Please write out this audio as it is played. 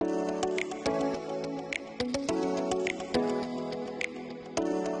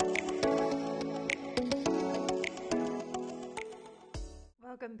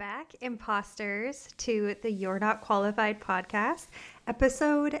imposters, to the You're Not Qualified podcast,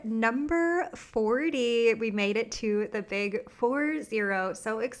 episode number 40. We made it to the big 40.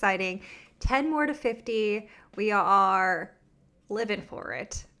 So exciting. 10 more to 50. We are living for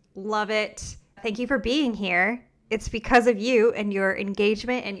it. Love it. Thank you for being here. It's because of you and your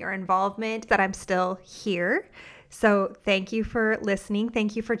engagement and your involvement that I'm still here. So thank you for listening.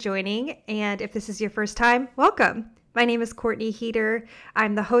 Thank you for joining. And if this is your first time, welcome. My name is Courtney Heater.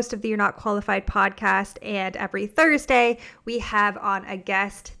 I'm the host of the You're Not Qualified podcast. And every Thursday, we have on a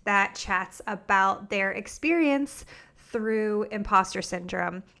guest that chats about their experience through imposter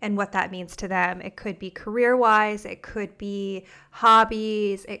syndrome and what that means to them. It could be career-wise, it could be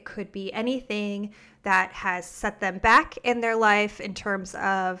hobbies, it could be anything that has set them back in their life in terms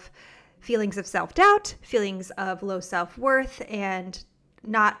of feelings of self-doubt, feelings of low self-worth, and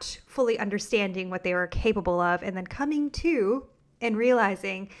not fully understanding what they were capable of, and then coming to and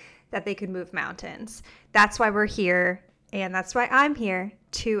realizing that they could move mountains. That's why we're here, and that's why I'm here,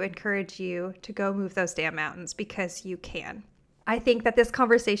 to encourage you to go move those damn mountains, because you can. I think that this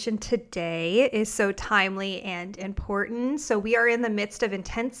conversation today is so timely and important. So we are in the midst of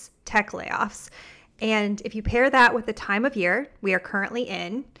intense tech layoffs. And if you pair that with the time of year we are currently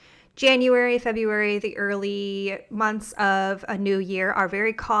in, January, February, the early months of a new year are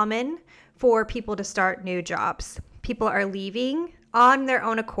very common for people to start new jobs. People are leaving on their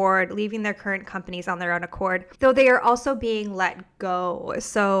own accord, leaving their current companies on their own accord, though they are also being let go.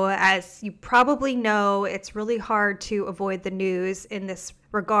 So as you probably know, it's really hard to avoid the news in this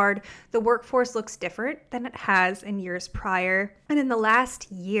regard. The workforce looks different than it has in years prior. And in the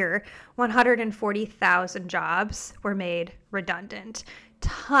last year, 140,000 jobs were made redundant.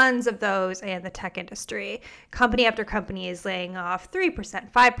 Tons of those in the tech industry. Company after company is laying off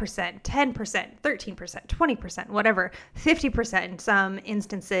 3%, 5%, 10%, 13%, 20%, whatever, 50% in some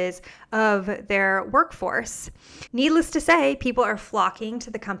instances of their workforce. Needless to say, people are flocking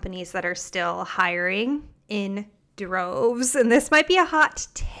to the companies that are still hiring in droves. And this might be a hot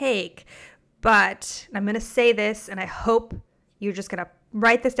take, but I'm going to say this, and I hope you're just going to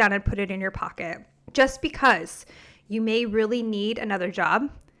write this down and put it in your pocket. Just because you may really need another job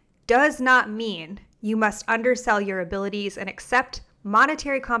does not mean you must undersell your abilities and accept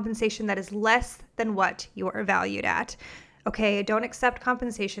monetary compensation that is less than what you are valued at. Okay, don't accept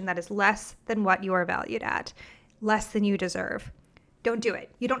compensation that is less than what you are valued at, less than you deserve. Don't do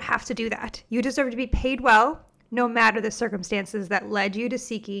it. You don't have to do that. You deserve to be paid well, no matter the circumstances that led you to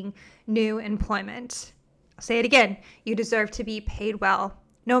seeking new employment. I'll say it again. You deserve to be paid well,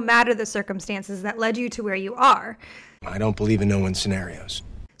 no matter the circumstances that led you to where you are. I don't believe in no-win scenarios.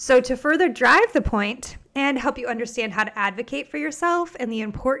 So to further drive the point and help you understand how to advocate for yourself and the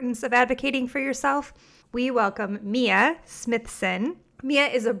importance of advocating for yourself, we welcome Mia Smithson. Mia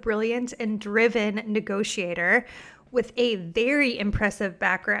is a brilliant and driven negotiator with a very impressive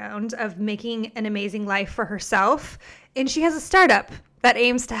background of making an amazing life for herself. And she has a startup that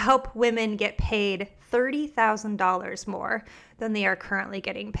aims to help women get paid $30,000 more than they are currently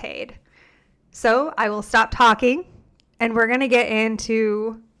getting paid. So I will stop talking and we're going to get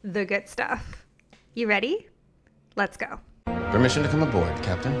into the good stuff. You ready? Let's go. Permission to come aboard,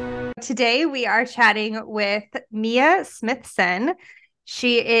 Captain. Today we are chatting with Mia Smithson.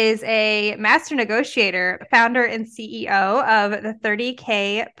 She is a master negotiator, founder and CEO of the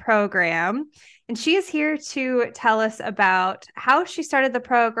 30K program. And she is here to tell us about how she started the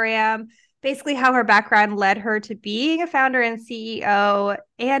program, basically how her background led her to being a founder and CEO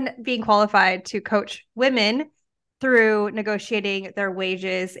and being qualified to coach women through negotiating their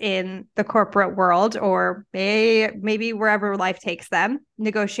wages in the corporate world, or maybe wherever life takes them,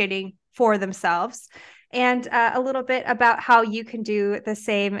 negotiating for themselves, and a little bit about how you can do the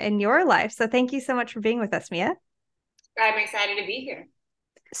same in your life. So thank you so much for being with us, Mia. I'm excited to be here.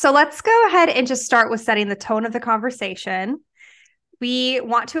 So let's go ahead and just start with setting the tone of the conversation. We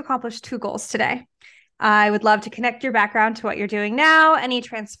want to accomplish two goals today. I would love to connect your background to what you're doing now, any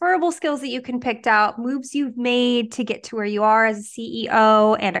transferable skills that you can pick out, moves you've made to get to where you are as a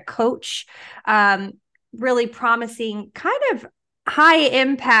CEO and a coach, really promising kind of high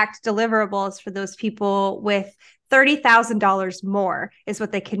impact deliverables for those people with $30,000 more is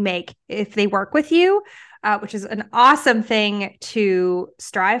what they can make if they work with you, which is an awesome thing to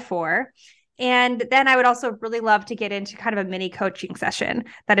strive for. And then I would also really love to get into kind of a mini coaching session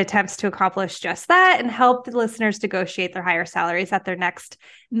that attempts to accomplish just that and help the listeners negotiate their higher salaries at their next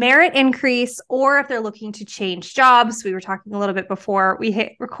merit increase, or if they're looking to change jobs. We were talking a little bit before we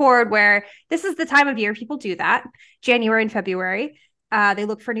hit record where this is the time of year people do that, January and February. They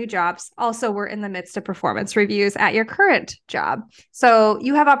look for new jobs. Also, we're in the midst of performance reviews at your current job. So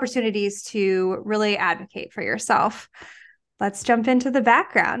you have opportunities to really advocate for yourself. Let's jump into the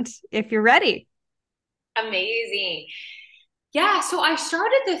background if you're ready. Amazing. Yeah, so I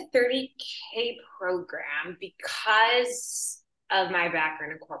started the 30K program because of my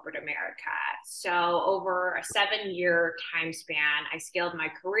background in corporate America. So over a 7-year time span, I scaled my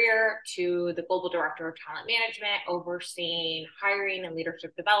career to the global director of talent management, overseeing hiring and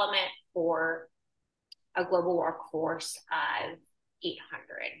leadership development for a global workforce of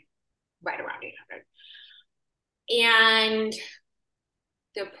 800, right around 800. And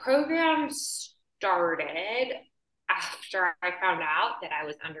the program started after I found out that I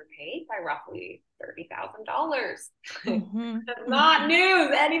was underpaid by roughly $30,000. Mm-hmm. That's not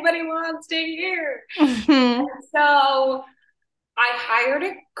news anybody wants to hear. Mm-hmm. So I hired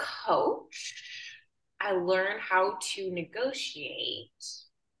a coach. I learned how to negotiate.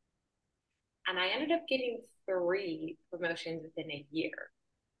 And I ended up getting 3 promotions within a year.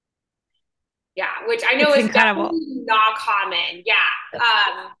 Yeah, which I know It's is incredible. definitely not common. Yeah.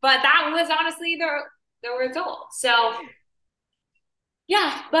 But that was honestly the result. So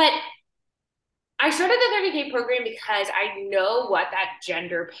yeah, but I started the 30K program because I know what that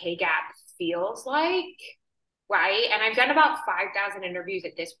gender pay gap feels like, right? And I've done about 5,000 interviews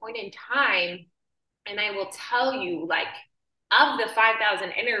at this point in time. And I will tell you, like, of the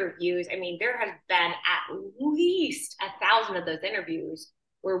 5,000 interviews, I mean, there has been at least 1,000 of those interviews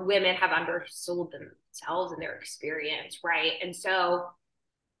where women have undersold themselves and their experience, right? And so,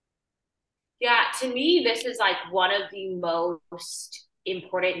 yeah, to me, this is like one of the most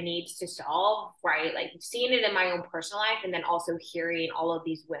important needs to solve, right? Like seeing it in my own personal life and then also hearing all of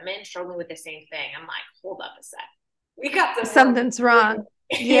these women struggling with the same thing. I'm like, hold up a sec. We got some Something's wrong.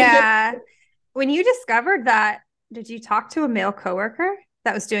 Yeah. When you discovered that, did you talk to a male coworker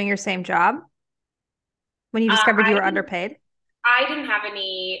that was doing your same job when you discovered you were underpaid? I didn't have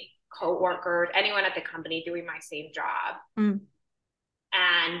any coworkers, anyone at the company doing my same job. Mm.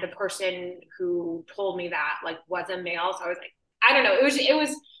 And the person who told me that like was a male. So I was like, I don't know. It was,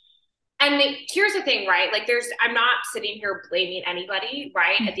 and here's the thing, right? Like I'm not sitting here blaming anybody,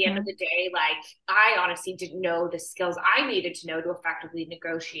 right? Mm-hmm. At the end of the day, like I honestly didn't know the skills I needed to know to effectively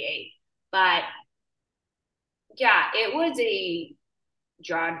negotiate. But yeah, it was a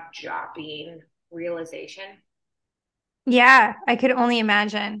jaw-dropping realization. Yeah, I could only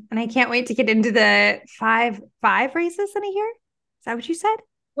imagine. And I can't wait to get into the five raises in a year. Is that what you said?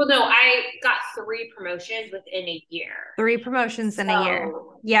 Well, no, I got 3 promotions within a year. 3 promotions in a year.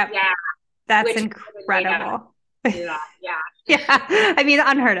 Yep. Yeah. That's incredible. Yeah. Yeah. I mean,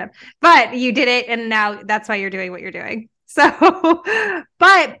 unheard of. But you did it and now that's why you're doing what you're doing. So,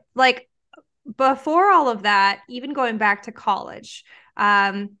 but like before all of that, even going back to college,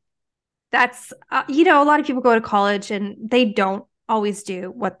 that's a lot of people go to college and they don't always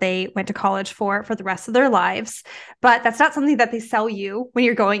do what they went to college for the rest of their lives, but that's not something that they sell you when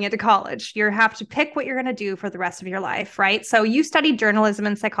you're going into college. You have to pick what you're going to do for the rest of your life, right? So you studied journalism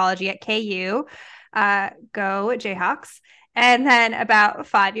and psychology at KU. Go Jayhawks. And then about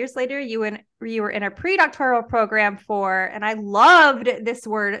 5 years later, you were in a pre-doctoral program for, and I loved this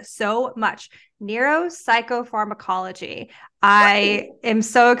word so much, neuropsychopharmacology. I am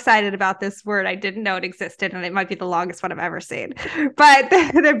so excited about this word. I didn't know it existed, and it might be the longest one I've ever seen. But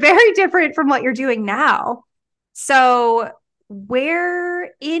they're very different from what you're doing now. So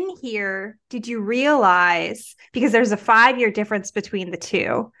where in here did you realize, because there's a 5-year difference between the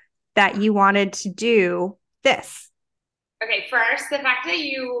two, that you wanted to do this? Okay, first, the fact that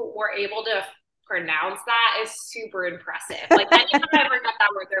you were able to pronounce that is super impressive. Like anytime I bring up that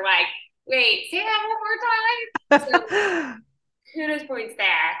word, they're like, wait, say that one more time. So kudos points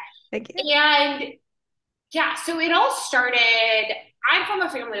there. Thank you. And yeah, so it all started, I'm from a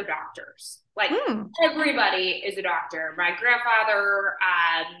family of doctors. Like everybody is a doctor. My grandfather,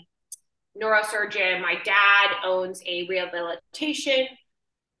 neurosurgeon, my dad owns a rehabilitation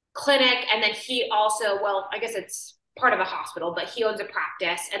clinic. And then he also, well, I guess it's part of a hospital, but he owns a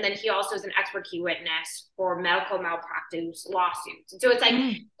practice. And then he also is an expert key witness for medical malpractice lawsuits. And so it's like,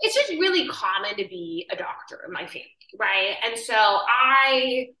 it's just really common to be a doctor in my family, right? And so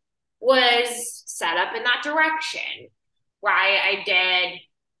I was set up in that direction, right? I did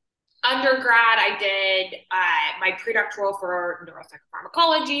undergrad, I did my pre-doctoral for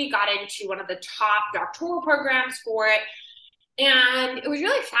neuropsychopharmacology, got into one of the top doctoral programs for it. And it was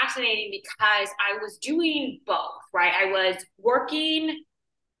really fascinating because I was doing both, right? I was working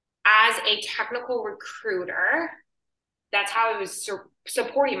as a technical recruiter. That's how I was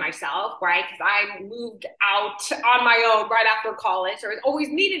supporting myself, right? Because I moved out on my own right after college, or always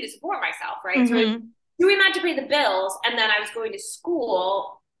needed to support myself, right? So I was doing that to pay the bills, and then I was going to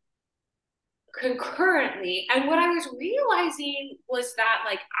school concurrently. And what I was realizing was that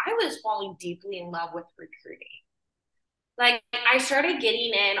like I was falling deeply in love with recruiting. Like I started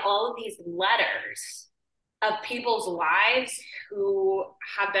getting in all of these letters of people's lives who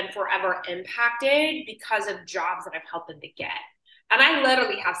have been forever impacted because of jobs that I've helped them to get. And I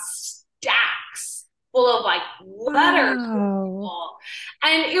literally have stacks full of like letters. Wow.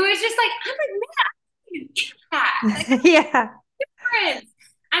 And it was just like, I'm like, man, impact. Like, Yeah. difference.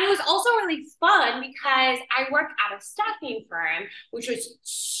 And it was also really fun because I worked at a staffing firm, which was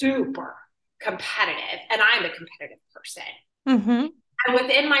super competitive. And I'm a competitive person. Mm-hmm. And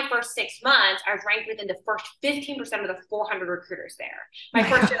within my first 6 months, I was ranked within the first 15% of the 400 recruiters there. My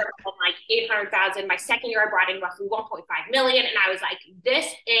first year, I brought in like 800,000. My second year, I brought in roughly 1.5 million. And I was like, this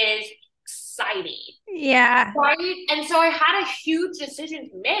is exciting. Yeah. Right. And so I had a huge decision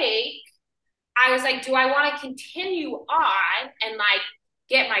to make. I was like, do I want to continue on and like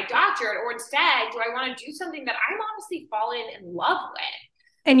get my doctorate, or instead, do I want to do something that I'm honestly fallen in love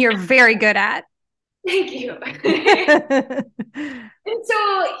with? And you're very good at. Thank you. And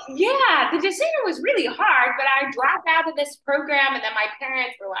so, yeah, the decision was really hard, but I dropped out of this program. And then my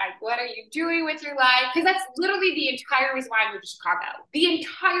parents were like, what are you doing with your life? Because that's literally the entire reason why I moved to Chicago, the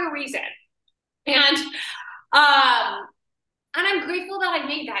entire reason. And, and I'm grateful that I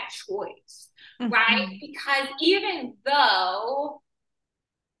made that choice, right? Because even though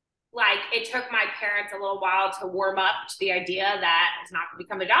like it took my parents a little while to warm up to the idea that I was not going to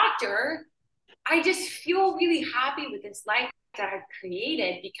become a doctor, I just feel really happy with this life that I've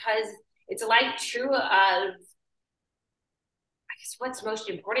created because it's a life true of, I guess, what's most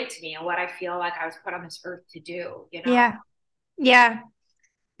important to me and what I feel like I was put on this earth to do, you know? Yeah. Yeah.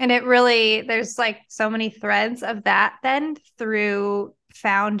 And it really, there's like so many threads of that then through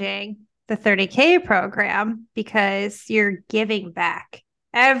founding the 30K program because you're giving back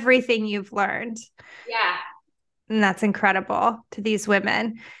everything you've learned. Yeah. And that's incredible to these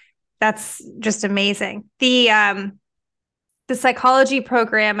women. That's just amazing. The psychology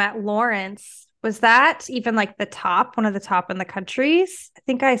program at Lawrence, was that even like the top, one of the top in the countries? I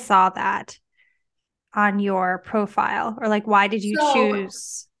think I saw that on your profile. Or like, why did you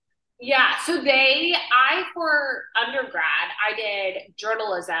choose? Yeah, so for undergrad, I did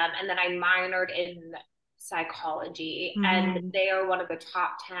journalism and then I minored in psychology. And they are one of the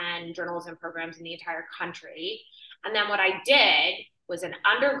top 10 journalism programs in the entire country. And then what I did was an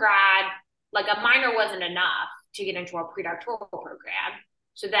undergrad, like a minor wasn't enough to get into a predoctoral program.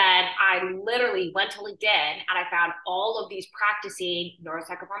 So then I literally went to LinkedIn and I found all of these practicing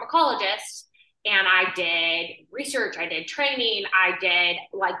neuropsychopharmacologists, and I did research, I did training, I did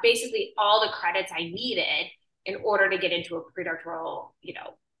like basically all the credits I needed in order to get into a predoctoral,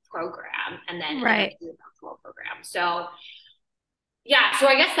 program, and then Right. a doctoral program. So yeah, so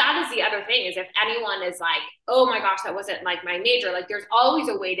I guess that is the other thing is if anyone is like, oh my gosh, that wasn't like my major, like there's always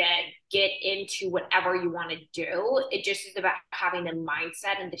a way to get into whatever you want to do. It just is about having the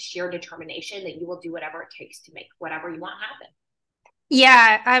mindset and the sheer determination that you will do whatever it takes to make whatever you want happen.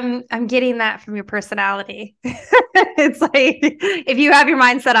 Yeah, I'm getting that from your personality. It's like if you have your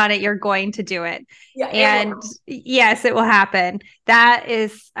mindset on it, you're going to do it. Yeah, and yes, it will happen. That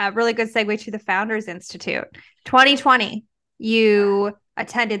is a really good segue to the Founders Institute. 2020, you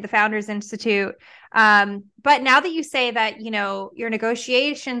attended the Founders Institute. But now that you say that, your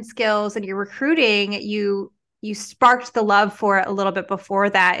negotiation skills and your recruiting, you sparked the love for it a little bit before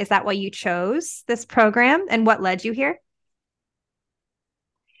that. Is that why you chose this program and what led you here?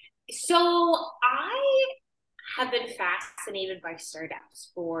 So I have been fascinated by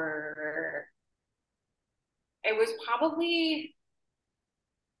startups it was probably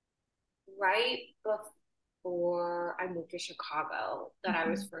right before I moved to Chicago that I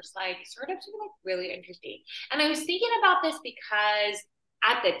was first like, startups are like really interesting. And I was thinking about this because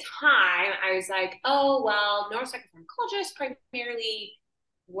at the time I was like, oh, well, neuropsychopharmacologists primarily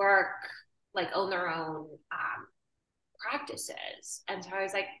own their own practices. And so I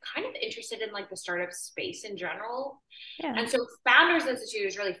was like kind of interested in like the startup space in general. Yeah. And so Founders Institute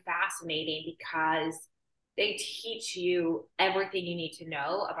is really fascinating because they teach you everything you need to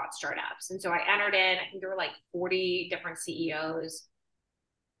know about startups. And so I entered in, I think there were like 40 different CEOs.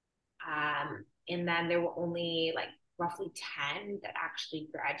 And then there were only like roughly 10 that actually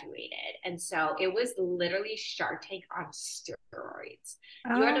graduated. And so it was literally Shark Tank on steroids.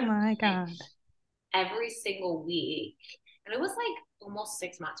 Oh my God. every single week And it was like almost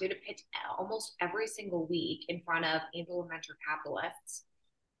 6 months. We had to pitch almost every single week in front of angel and venture capitalists,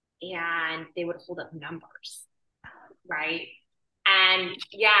 and they would hold up numbers, right? And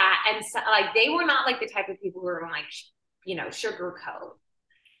yeah, and so, like, they were not like the type of people who were like, sugarcoat.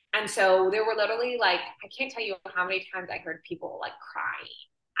 And so there were literally like, I can't tell you how many times I heard people like crying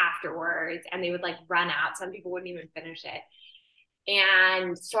afterwards, and they would like run out. Some people wouldn't even finish it.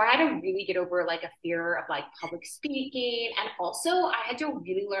 And so I had to really get over like a fear of like public speaking. And also I had to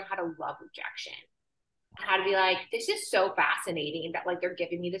really learn how to love rejection and how to be like, this is so fascinating that like they're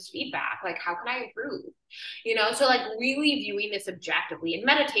giving me this feedback. Like, how can I improve? So like really viewing this objectively, and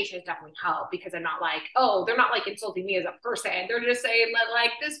meditation has definitely helped, because I'm not like, oh, they're not like insulting me as a person. They're just saying that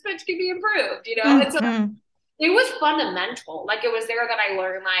like this pitch can be improved. And so it was fundamental. Like, it was there that I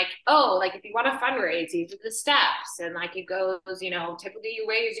learned, like, oh, like if you want to fundraise, these are the steps. And like it goes, typically you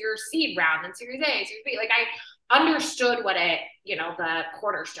raise your seed round, then Series A, Series B. Like, I understood what the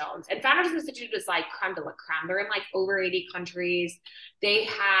cornerstones. And Founders Institute is like creme de la creme. They're in like over 80 countries. They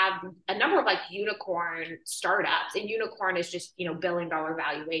have a number of like unicorn startups, and unicorn is just, $1 billion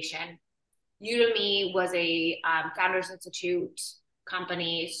valuation. Udemy was a Founders Institute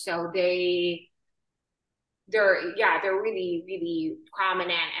company. So they're really, really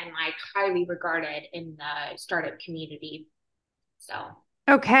prominent and like highly regarded in the startup community. So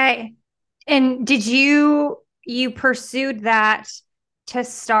Okay. And did you pursued that to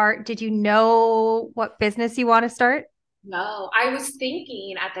start? Did you know what business you want to start? no, I was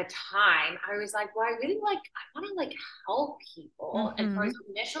thinking at the time, I was like, well, I want to like help people. And so I was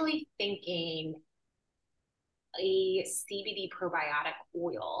initially thinking a CBD probiotic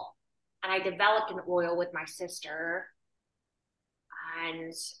oil. And I developed an oil with my sister,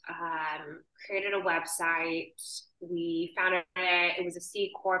 and created a website. We founded it. It was a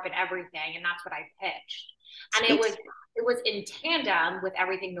C Corp and everything. And that's what I pitched. And it was in tandem with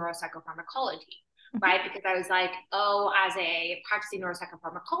everything neuropsychopharmacology, right? Because I was like, oh, as a practicing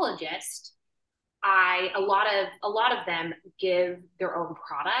neuropsychopharmacologist, a lot of them give their own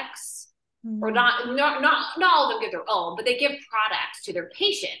products, or not all of them give their own, but they give products to their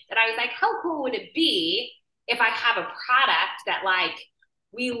patients. And I was like, how cool would it be if I have a product that like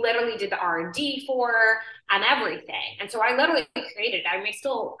we literally did the R&D for and everything. And so I literally created it. I may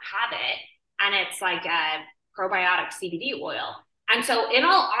still have it, and it's like a probiotic CBD oil. And so in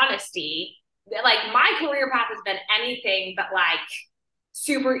all honesty, like my career path has been anything but like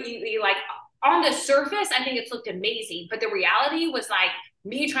super easy. Like on the surface, I think it's looked amazing, but the reality was like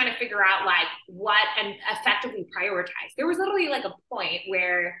me trying to figure out like what and effectively prioritize. There was literally like a point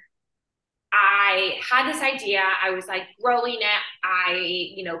where I had this idea. I was like growing it.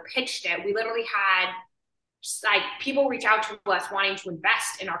 I, pitched it. We literally had like people reach out to us wanting to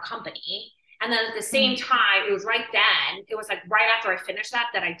invest in our company. And then at the same time, it was right then, it was like right after I finished that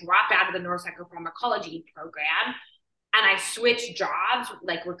I dropped out of the neuropsychopharmacology program, and I switched jobs,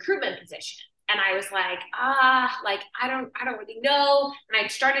 like recruitment position. And I was like, like, I don't really know. And I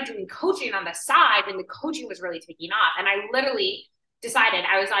started doing coaching on the side, and the coaching was really taking off. And I literally decided,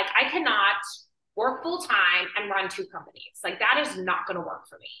 I was like, I cannot work full time and run two companies. Like, that is not going to work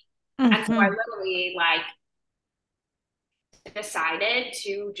for me. And so I literally like decided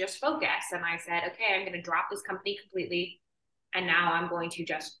to just focus. And I said, okay, I'm going to drop this company completely. And now I'm going to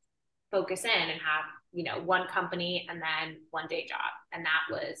just focus in and have, one company and then one day job. And that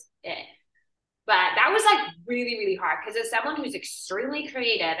was it. But that was like really, really hard, because as someone who's extremely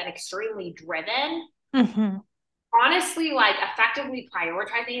creative and extremely driven, honestly, like effectively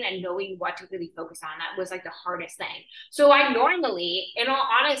prioritizing and knowing what to really focus on, that was like the hardest thing. So I normally, in all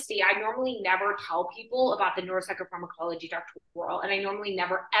honesty, I normally never tell people about the neuropsychopharmacology doctoral, and I normally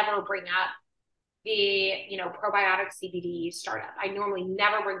never ever bring up the, probiotic CBD startup. I normally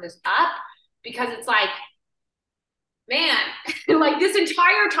never bring this up, because it's like, man, like this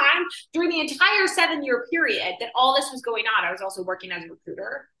entire time, during the entire 7-year period that all this was going on, I was also working as a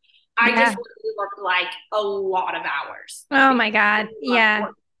recruiter. I just really worked like a lot of hours. Oh my God. Yeah.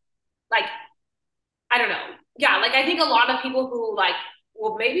 Like, I don't know. Yeah. Like, I think a lot of people who like,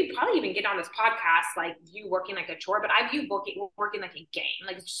 will maybe probably even get on this podcast, like view working like a chore, but I view working like a game.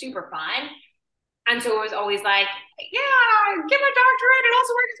 Like, it's super fun. And so it was always like, yeah, get my doctorate and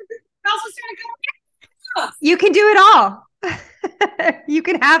also work. You can do it all. You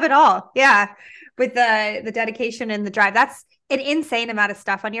can have it all. Yeah. With the dedication and the drive. That's an insane amount of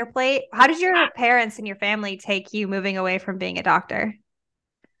stuff on your plate. How did your parents and your family take you moving away from being a doctor?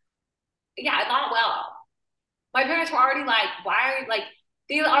 Yeah, not well. My parents were already like, why are you like,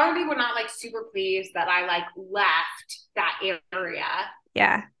 they already were not like super pleased that I like left that area.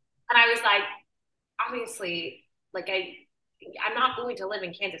 Yeah. And I was like, obviously, like I'm not going to live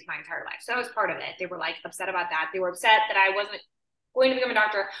in Kansas my entire life. So that was part of it. They were like upset about that. They were upset that I wasn't going to become a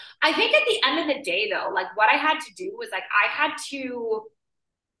doctor. I think at the end of the day though, like what I had to do was like I had to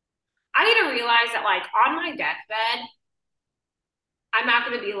realize that like on my deathbed, I'm not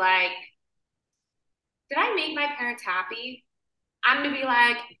going to be like, did I make my parents happy? I'm going to be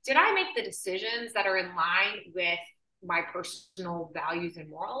like, did I make the decisions that are in line with my personal values and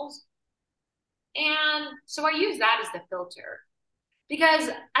morals? And so I use that as the filter because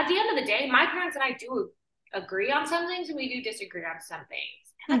at the end of the day, my parents and I do agree on some things and we do disagree on some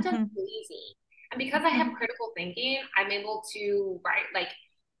things. And that's Mm-hmm. easy. And because I have critical thinking, I'm able to, right, like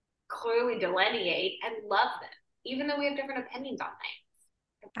clearly delineate and love them, even though we have different opinions on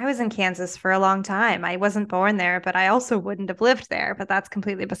things. I was in Kansas for a long time. I wasn't born there, but I also wouldn't have lived there. But that's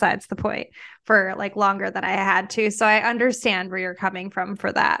completely besides the point for like longer than I had to. So I understand where you're coming from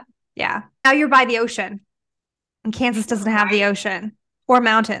for that. Yeah. Now you're by the ocean, and Kansas doesn't have the ocean or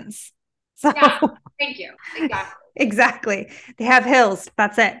mountains. So Yeah, thank you. Exactly. exactly. They have hills.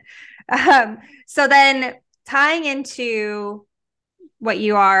 That's it. So then tying into what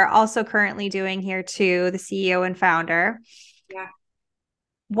you are also currently doing here too, the CEO and founder. Yeah.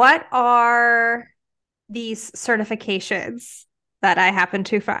 What are these certifications that I happen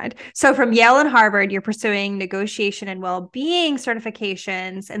to find? So from Yale and Harvard, you're pursuing negotiation and well-being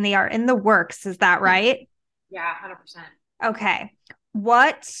certifications, and they are in the works. Is that right? Yeah, 100%. Okay.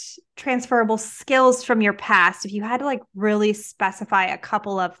 What transferable skills from your past, if you had to like really specify a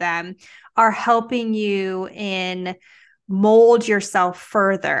couple of them, are helping you in mold yourself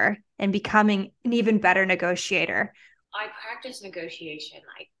further and becoming an even better negotiator? I practice negotiation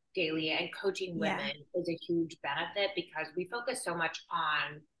like daily, and coaching Yeah. women is a huge benefit because we focus so much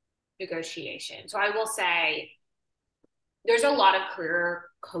on negotiation. So I will say there's a lot of career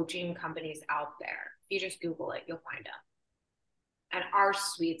coaching companies out there. If you just Google it, you'll find them. And our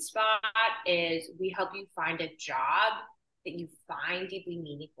sweet spot is we help you find a job that you find deeply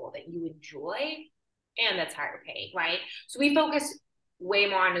meaningful, that you enjoy, and that's higher paying, right? So we focus way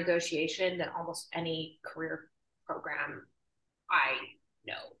more on negotiation than almost any career program I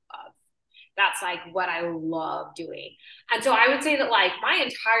know of. That's like what I love doing. And so I would say that like my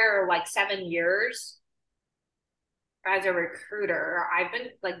entire like 7 years as a recruiter, I've been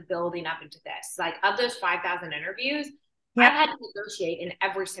like building up into this. Like of those 5,000 interviews, Yep. I've had to negotiate in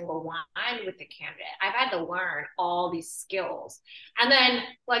every single one with the candidate. I've had to learn all these skills. And then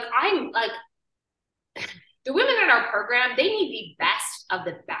like I'm like the women in our program, they need the best of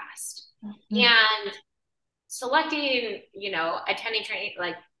the best. Mm-hmm. And selecting, attending training,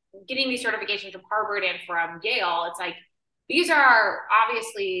 like getting these certifications from Harvard and from Yale, it's like these are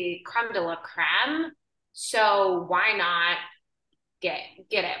obviously creme de la creme. So why not get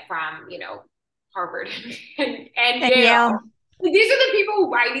it from, Harvard and Yale? Yale. These are the people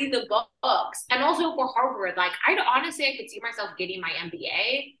writing the books. And also for Harvard, like I could see myself getting my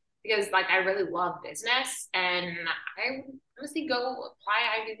MBA because like I really love business and I honestly go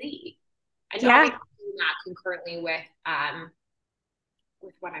apply Ivy League. And Yeah. obviously doing that concurrently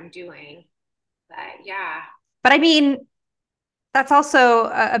with what I'm doing. But yeah. But I mean, that's also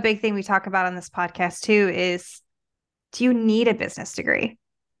a big thing we talk about on this podcast too is, do you need a business degree?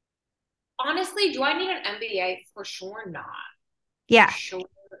 Honestly, do I need an MBA? For sure not. Yeah. For sure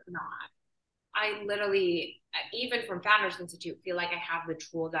not. I literally, even from Founders Institute, feel like I have the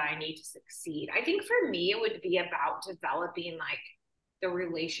tool that I need to succeed. I think for me, it would be about developing like the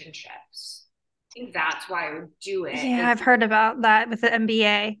relationships. I think that's why I would do it. Yeah, I've heard about that with the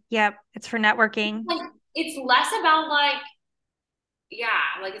MBA. Yep. It's for networking. Like, it's less about like, yeah,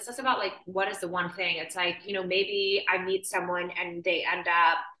 like it's less about like what is the one thing. It's like, maybe I meet someone and they end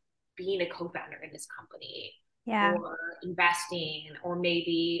up being a co-founder in this company. Yeah. Or investing, or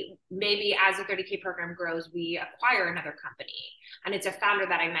maybe as the 30K program grows, we acquire another company and it's a founder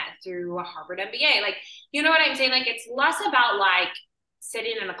that I met through a Harvard MBA. Like, you know what I'm saying? Like, it's less about like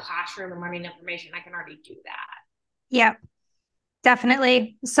sitting in a classroom and learning information. I can already do that. Yep,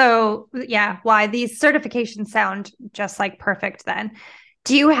 definitely. So yeah, why these certifications sound just like perfect then.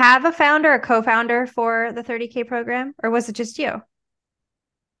 Do you have a founder, a co-founder for the 30K program, or was it just you?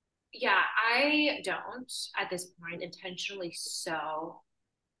 Yeah, I don't at this point intentionally. So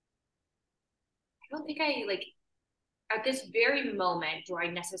I don't think I like at this very moment, do I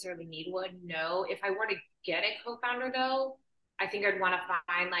necessarily need one? No. If I were to get a co-founder though, I think I'd want to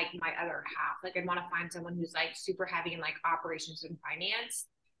find like my other half. Like I'd want to find someone who's like super heavy in like operations and finance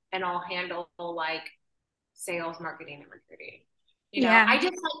and I'll handle like sales, marketing, and recruiting. Yeah. I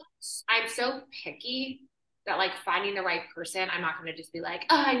just like I'm so picky that like finding the right person, I'm not going to just be like,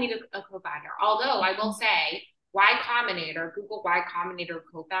 oh, I need a co-founder. Although I will say Y Combinator, Google Y Combinator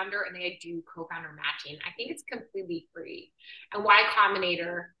co-founder, and they do co-founder matching. I think it's completely free. And Y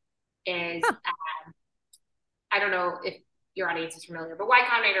Combinator is, Huh. I don't know if your audience is familiar, but Y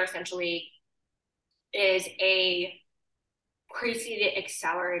Combinator essentially is a crazy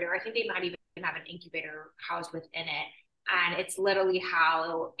accelerator. I think they might even have an incubator housed within it. And it's literally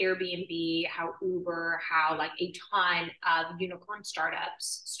how Airbnb, how Uber, how like a ton of unicorn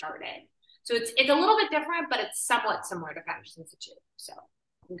startups started. So it's a little bit different, but it's somewhat similar to Founders Institute. So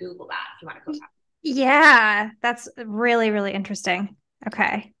you can Google that if you want to go back. Yeah, that's really, really interesting.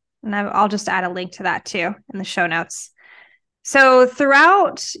 Okay. And I'll just add a link to that too in the show notes. So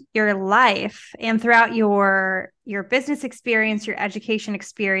throughout your life and throughout your business experience, your education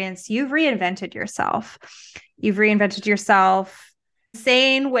experience, you've reinvented yourself. You've reinvented yourself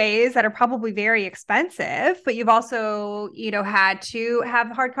insane ways that are probably very expensive, but you've also, had to have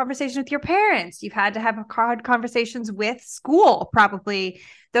hard conversations with your parents. You've had to have hard conversations with school, probably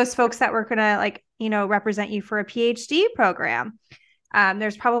those folks that were going to represent you for a PhD program.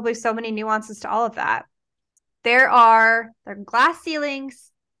 There's probably so many nuances to all of that. There are glass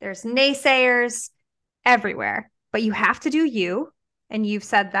ceilings, there's naysayers everywhere, but you have to do you. And you've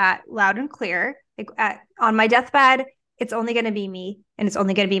said that loud and clear. On my deathbed, it's only going to be me, and it's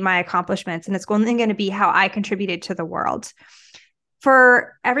only going to be my accomplishments, and it's only going to be how I contributed to the world.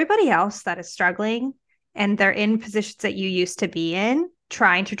 For everybody else that is struggling and they're in positions that you used to be in,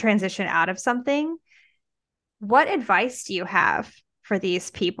 trying to transition out of something, what advice do you have for these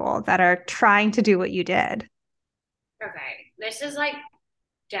people that are trying to do what you did? Okay. This is like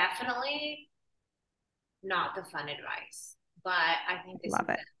definitely not the fun advice, but I think this Love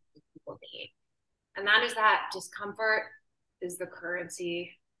is it. what people need. And that is that discomfort is the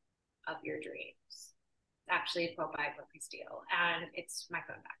currency of your dreams. It's actually a quote by Brooke Steele, and it's my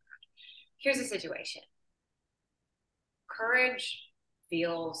phone background. Here's the situation. Courage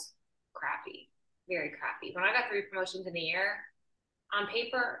feels crappy, very crappy. When I got 3 promotions in a year, on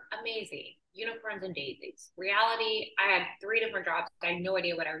paper, amazing. Unicorns and daisies. Reality, I had 3 different jobs. I had no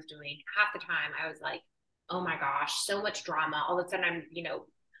idea what I was doing. Half the time I was like, oh my gosh, so much drama. All of a sudden I'm,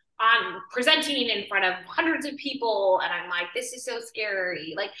 on presenting in front of hundreds of people. And I'm like, this is so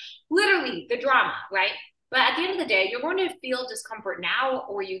scary. Like literally the drama, right? But at the end of the day, you're going to feel discomfort now,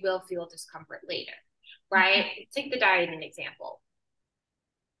 or you will feel discomfort later, right? Mm-hmm. Take the dieting example.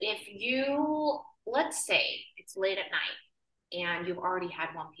 If you, let's say it's late at night and you've already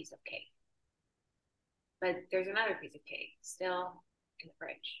had 1 piece of cake, but there's another piece of cake still in the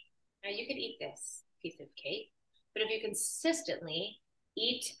fridge. Now you could eat this piece of cake, but if you consistently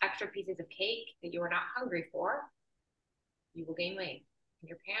eat extra pieces of cake that you are not hungry for, you will gain weight. And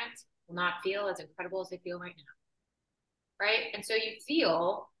your parents will not feel as incredible as they feel right now. Right? And so you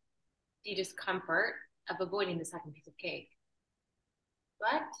feel the discomfort of avoiding the second piece of cake.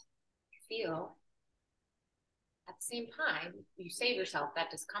 But you feel at the same time, you save yourself that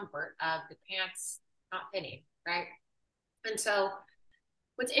discomfort of the pants not fitting, right? And so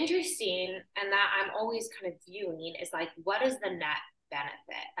what's interesting and that I'm always kind of viewing is like, what is the net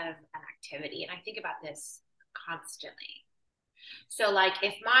benefit of an activity? And I think about this constantly. So like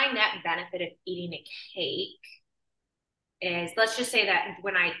if my net benefit of eating a cake is, let's just say that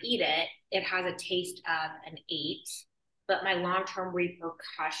when I eat it, it has a taste of an 8, but my long-term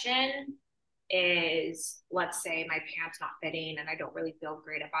repercussion is, let's say my pants not fitting and I don't really feel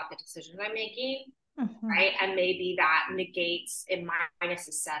great about the decisions I'm making. Mm-hmm. Right. And maybe that negates in minus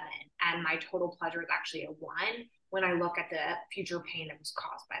a 7 and my total pleasure is actually a 1 when I look at the future pain that was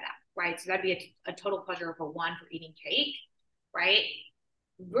caused by that. Right. So that'd be a total pleasure of a 1 for eating cake. Right.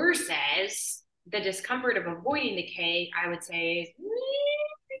 Versus the discomfort of avoiding the cake, I would say is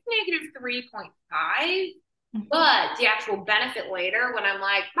negative 3.5. Mm-hmm. But the actual benefit later, when I'm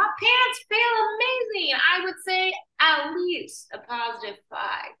like, my pants feel amazing, I would say at least a positive 5,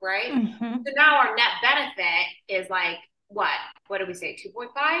 right? Mm-hmm. So now our net benefit is like, what? What did we say? 2.5,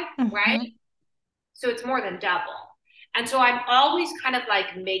 mm-hmm. right? So it's more than double. And so I'm always kind of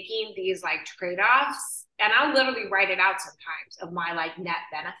like making these like trade-offs, and I'll literally write it out sometimes of my like net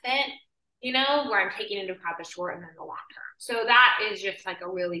benefit, where I'm taking into account the short and then the long term. So that is just like a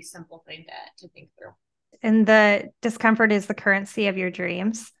really simple thing to think through. And the discomfort is the currency of your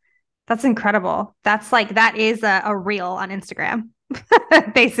dreams. That's incredible. That's like, that is a reel on Instagram,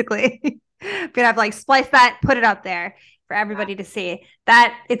 basically. I'm gonna have like splice that, put it out there for everybody to see.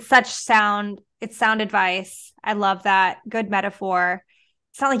 That it's sound advice. I love that. Good metaphor.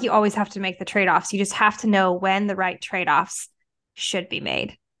 It's not like you always have to make the trade-offs. You just have to know when the right trade-offs should be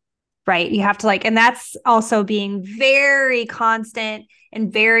made. Right. You have to and that's also being very constant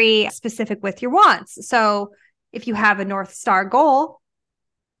and very specific with your wants. So if you have a North Star goal,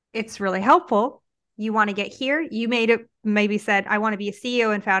 it's really helpful. You want to get here. You maybe said, I want to be a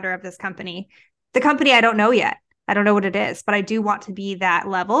CEO and founder of this company. The company I don't know yet. I don't know what it is, but I do want to be that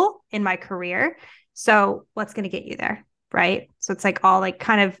level in my career. So what's going to get you there? Right. So it's like all like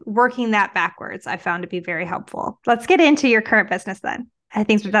kind of working that backwards, I found to be very helpful. Let's get into your current business then. I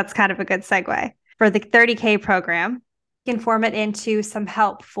think that's kind of a good segue. For the 30K program, you can form it into some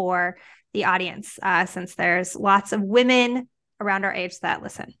help for the audience, since there's lots of women around our age that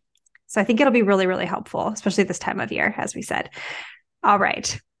listen. So I think it'll be really, really helpful, especially this time of year, as we said. All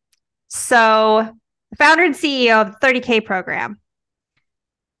right. So founder and CEO of the 30K program.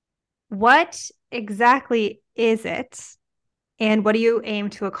 What exactly is it? And what do you aim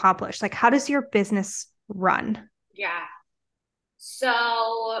to accomplish? Like, how does your business run? Yeah.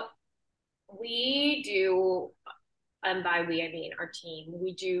 So we do, and by we, I mean our team,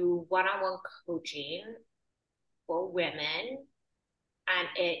 we do one-on-one coaching for women, and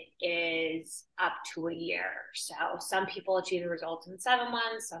it is up to a year. So some people achieve the results in 7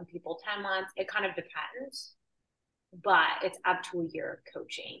 months, some people 10 months. It kind of depends, but it's up to a year of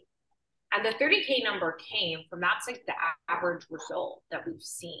coaching. And the 30K number came from, that's like the average result that we've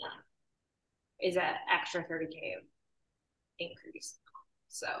seen is an extra 30K increase.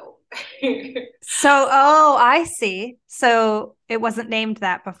 So, I see. So it wasn't named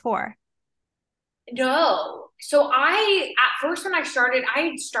that before. No. So at first when I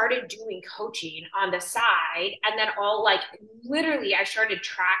started doing coaching on the side, and then literally I started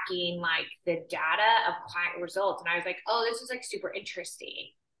tracking like the data of client results. And I was like, oh, this is like super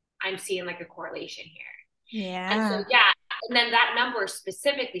interesting. I'm seeing like a correlation here. Yeah. And so, yeah. And then that number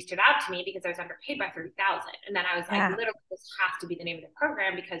specifically stood out to me because I was underpaid by 30,000. And then I was like, literally, this has to be the name of the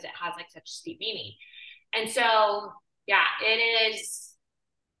program because it has like such steep meaning. And so, yeah, it is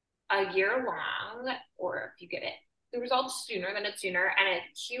a year long, or if you get it, the results sooner, then it's sooner. And at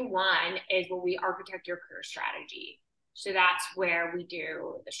Q1 is where we architect your career strategy. So that's where we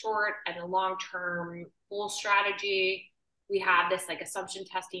do the short and the long-term full strategy. We have this like assumption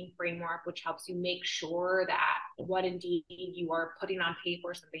testing framework, which helps you make sure that what indeed you are putting on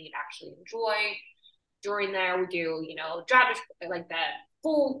paper is something you'd actually enjoy. During there, we do, job, like the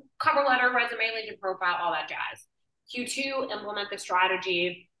full cover letter, resume, LinkedIn profile, all that jazz. Q2, implement the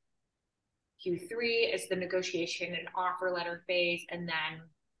strategy. Q3 is the negotiation and offer letter phase. And then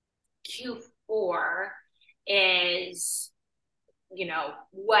Q4 is,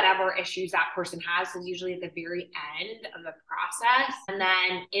 whatever issues that person has is usually at the very end of the process. And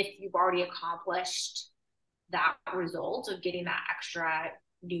then if you've already accomplished that result of getting that extra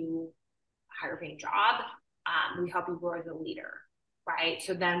new higher paying job, we help you grow as a leader, right?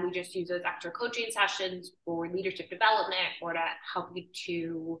 So then we just use those extra coaching sessions for leadership development or to help you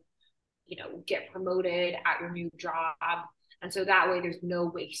to, get promoted at your new job. And so that way there's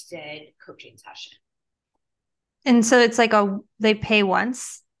no wasted coaching session. And so it's like they pay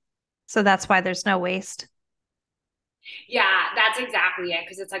once. So that's why there's no waste. Yeah, that's exactly it.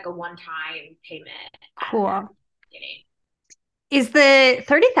 Because it's like a one-time payment. Cool. Is the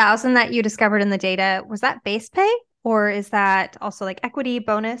 30,000 that you discovered in the data, was that base pay or is that also like equity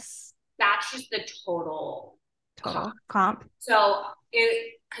bonus? That's just the total comp. So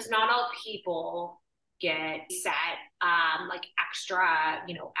because not all people get set like extra,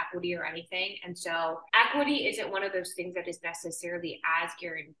 equity or anything. And so equity isn't one of those things that is necessarily as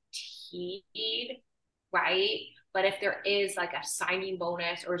guaranteed, right? But if there is like a signing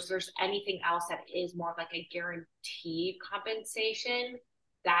bonus or if there's anything else that is more of like a guaranteed compensation,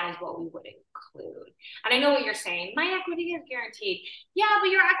 that is what we would include. And I know what you're saying. My equity is guaranteed. Yeah, but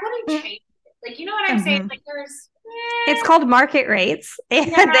your equity changes. Like, you know what I'm saying? Like there's... It's called market rates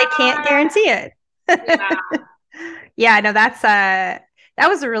and they can't guarantee it. Yeah, no, that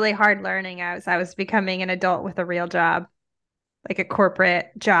was a really hard learning as I was becoming an adult with a real job, like a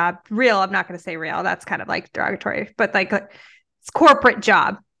corporate job. Real, I'm not going to say real. That's kind of like derogatory, but like it's corporate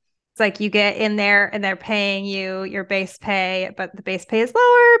job. It's like you get in there and they're paying you your base pay, but the base pay is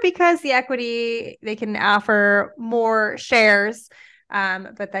lower because the equity, they can offer more shares.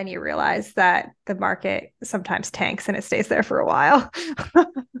 But then you realize that the market sometimes tanks and it stays there for a while,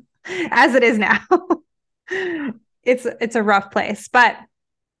 as it is now. It's a rough place, but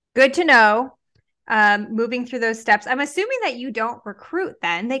good to know. Moving through those steps, I'm assuming that you don't recruit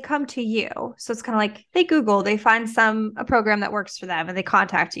then, they come to you. So it's kind of like they Google, they find a program that works for them and they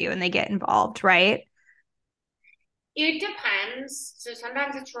contact you and they get involved, right? It depends. So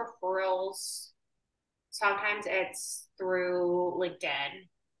sometimes it's referrals. Sometimes it's through LinkedIn.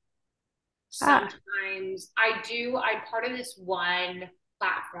 Sometimes I'm part of this one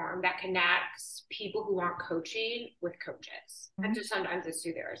platform that connects people who want coaching with coaches. And so sometimes it's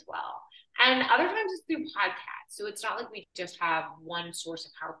through there as well. And other times it's through podcasts. So it's not like we just have one source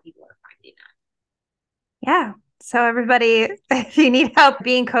of how people are finding that. Yeah. So everybody, if you need help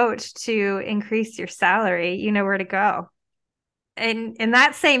being coached to increase your salary, you know where to go. And in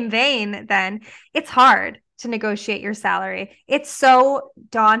that same vein, then it's hard to negotiate your salary. It's so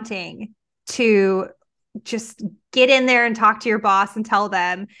daunting to just get in there and talk to your boss and tell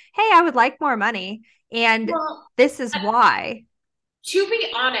them, hey, I would like more money. And this is why. To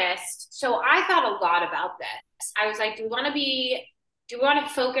be honest, so I thought a lot about this. I was like, do we want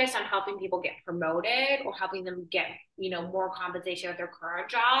to focus on helping people get promoted or helping them get, more compensation at their current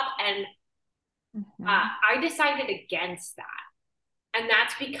job? And I decided against that. And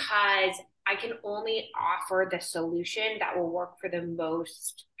that's because I can only offer the solution that will work for the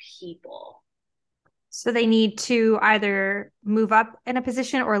most people. So they need to either move up in a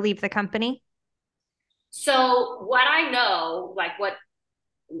position or leave the company? So what I know,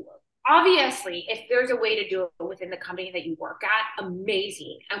 obviously, if there's a way to do it within the company that you work at,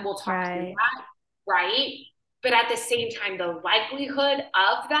 amazing. And we'll talk through that, right? But at the same time, the likelihood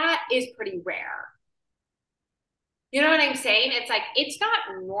of that is pretty rare. You know what I'm saying? It's like, it's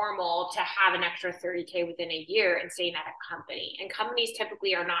not normal to have an extra 30K within a year and staying at a company. And companies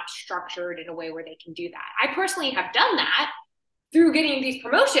typically are not structured in a way where they can do that. I personally have done that through getting these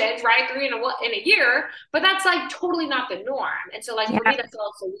promotions, right? 3 in a year, but that's like totally not the norm. And so for me to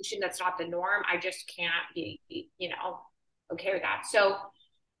sell a solution that's not the norm, I just can't be, okay with that. So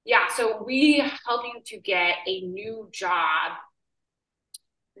so we help you to get a new job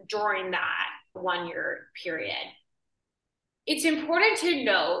during that 1 year period. It's important to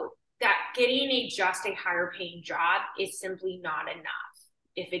note that getting just a higher paying job is simply not enough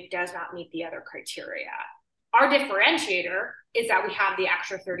if it does not meet the other criteria. Our differentiator is that we have the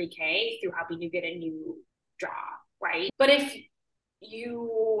extra 30K through helping you get a new job, right? But if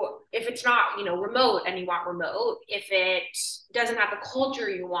it's not, remote and you want remote, if it doesn't have the culture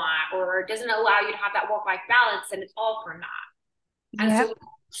you want or doesn't allow you to have that work-life balance, then it's all for naught. And so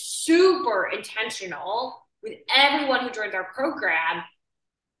super intentional with everyone who joins our program.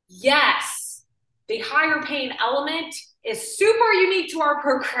 Yes, the higher paying element is super unique to our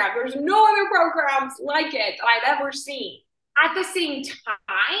program. There's no other programs like it that I've ever seen. At the same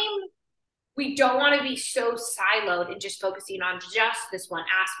time, we don't want to be so siloed and just focusing on just this one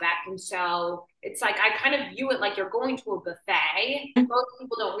aspect. And so it's like, I kind of view it like you're going to a buffet. Most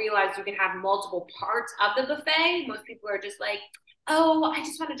people don't realize you can have multiple parts of the buffet. Most people are just like, oh, I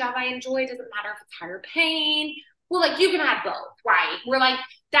just want a job I enjoy. It doesn't matter if it's higher paying. Well, you can have both, right? We're like,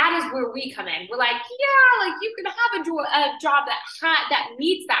 that is where we come in. We're like, you can have a job that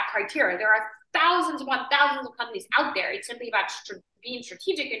meets that criteria. There are thousands upon thousands of companies out there. It's simply about being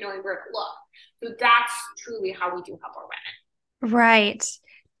strategic and knowing where to look. So that's truly how we do help our women. Right.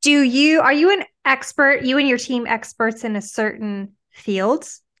 Are you an expert, you and your team experts in a certain field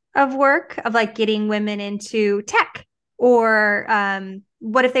of work of getting women into tech? Or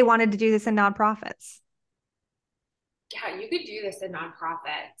what if they wanted to do this in nonprofits? Yeah, you could do this in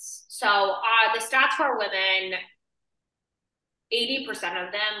nonprofits. So the stats for women, 80%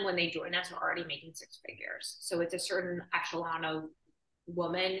 of them, when they join us, are already making 6 figures. So it's a certain echelon of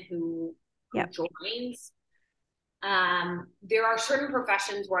woman who joins. There are certain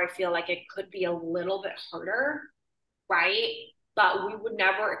professions where I feel like it could be a little bit harder, right? But we would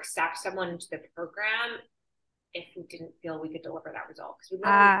never accept someone into the program if we didn't feel we could deliver that result, because we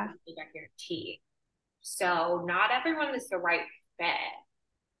literally make that guarantee. So not everyone is the right fit.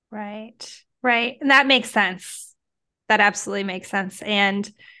 Right. And that makes sense. That absolutely makes sense. And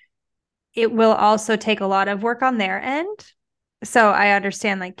it will also take a lot of work on their end. So I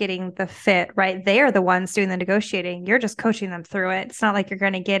understand getting the fit, right? They are the ones doing the negotiating. You're just coaching them through it. It's not like you're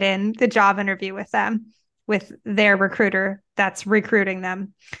going to get in the job interview with them, with their recruiter that's recruiting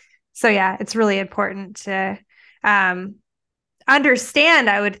them. So it's really important to understand.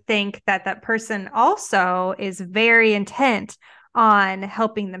 I would think that person also is very intent on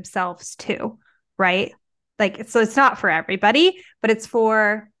helping themselves too, right? So it's not for everybody, but it's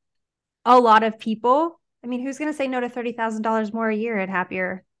for a lot of people. I mean, who's going to say no to $30,000 more a year and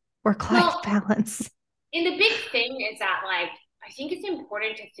happier work-life balance? And the big thing is that I think it's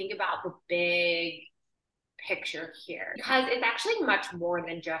important to think about the big picture here, because it's actually much more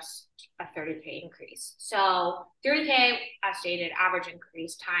than just a 30K increase. So 30K, as stated, average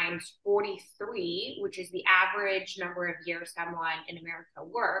increase times 43, which is the average number of years someone in America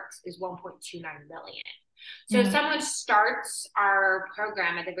works, is 1.29 million. So if someone starts our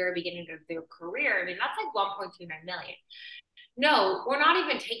program at the very beginning of their career, I mean, that's 1.29 million. no, we're not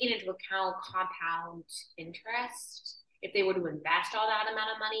even taking into account compound interest. If they were to invest all that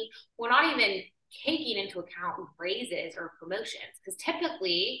amount of money, we're not even taking into account raises or promotions, because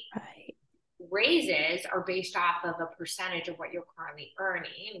typically Right. raises are based off of a percentage of what you're currently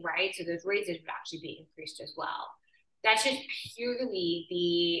earning, right? So those raises would actually be increased as well. That's just purely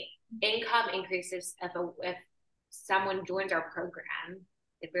the income increases if someone joins our program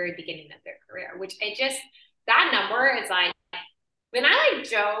at the very beginning of their career, which it just, that number is like, when I like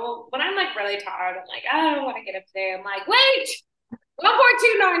Joe, when I'm like really tired, I'm like, I don't want to get up there. I'm like, wait,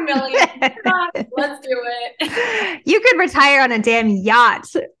 1.29 million. Let's do it. You could retire on a damn yacht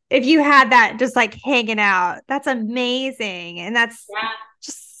if you had that just like hanging out. That's amazing. And that's Yeah.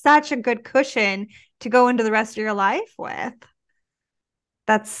 just such a good cushion to go into the rest of your life with.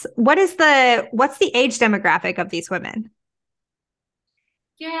 What's the age demographic of these women?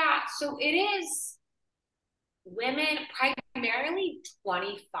 Yeah. So it is women primarily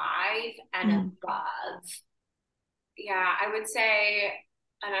 25 and above. Yeah, I would say,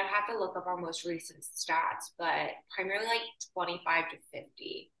 and I'd have to look up our most recent stats, but primarily like 25 to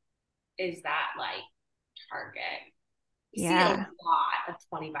 50 is that like target. You see a Yeah. lot of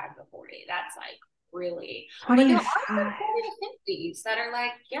 25 to 40. That's like really, but there are some 25. 40 to 50s that are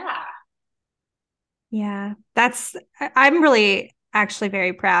like, yeah. Yeah. I'm really actually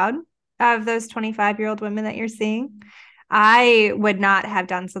very proud of those 25-year-old women that you're seeing. I would not have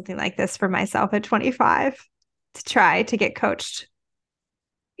done something like this for myself at 25 to try to get coached.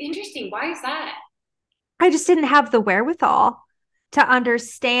 Interesting. Why is that? I just didn't have the wherewithal to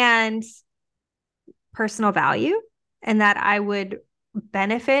understand personal value and that I would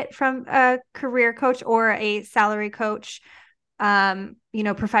benefit from a career coach or a salary coach,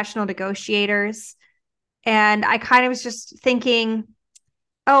 professional negotiators. And I kind of was just thinking,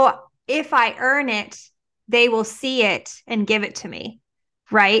 oh, if I earn it, they will see it and give it to me.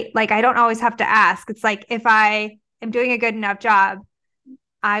 Right. Like I don't always have to ask. It's like if I am doing a good enough job,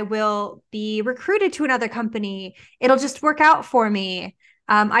 I will be recruited to another company. It'll just work out for me.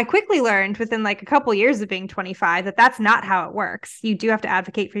 I quickly learned within like a couple years of being 25 that that's not how it works. You do have to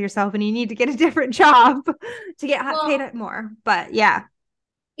advocate for yourself and you need to get a different job to get paid more. But yeah.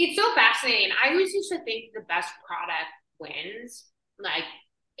 It's so fascinating. I always used to think the best product wins. Like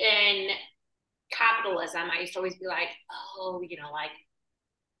in capitalism, I used to always be like, oh, like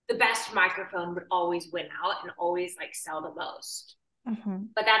the best microphone would always win out and always like sell the most. Mm-hmm.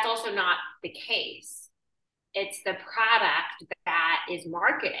 But that's also not the case. It's the product that is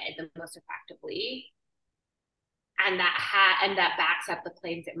marketed the most effectively and that backs up the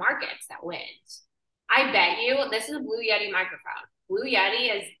claims it markets that wins. I bet you this is a Blue Yeti microphone. Blue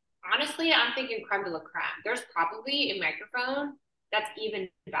Yeti is, honestly, I'm thinking creme de la creme. There's probably a microphone that's even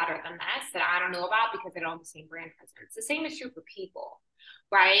better than this that I don't know about because they don't have the same brand presence. The same is true for people,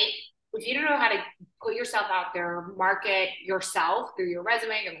 right? If you don't know how to put yourself out there, market yourself through your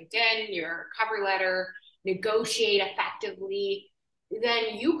resume, your LinkedIn, your cover letter, negotiate effectively,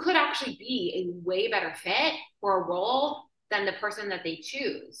 then you could actually be a way better fit for a role than the person that they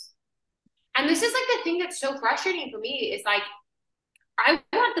choose. And this is like the thing that's so frustrating for me is like, I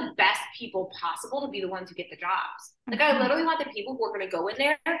want the best people possible to be the ones who get the jobs. Like I literally want the people who are going to go in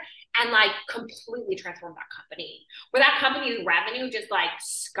there and like completely transform that company, where that company's revenue just like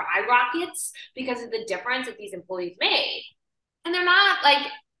skyrockets because of the difference that these employees made. And they're not like,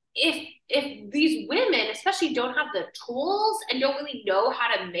 if these women especially don't have the tools and don't really know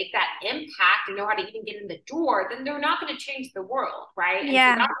how to make that impact and know how to even get in the door, then they're not going to change the world, right?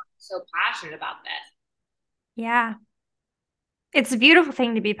 Yeah. And so I'm so passionate about this. Yeah. It's a beautiful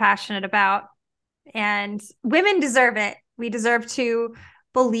thing to be passionate about. And women deserve it. We deserve to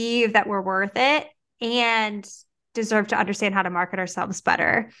believe that we're worth it and deserve to understand how to market ourselves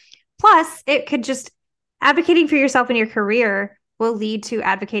better. Plus, it could just advocating for yourself in your career will lead to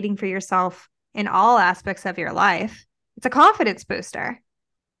advocating for yourself in all aspects of your life. It's a confidence booster.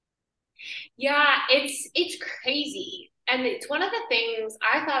 Yeah, it's crazy. And it's one of the things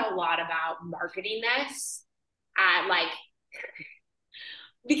I thought a lot about marketing this at like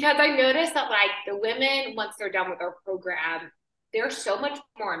because I noticed that like the women, once they're done with our program, they're so much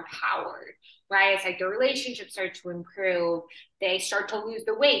more empowered, right? It's like their relationships start to improve. They start to lose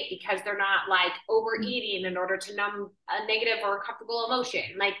the weight because they're not like overeating in order to numb a negative or comfortable emotion.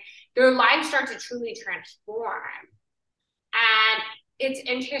 Like their lives start to truly transform. And it's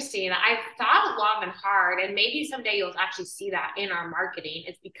interesting. I've thought long and hard, and maybe someday you'll actually see that in our marketing.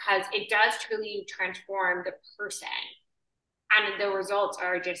 It's because it does truly transform the person. And the results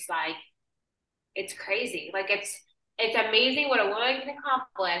are just like, it's crazy. Like it's amazing what a woman can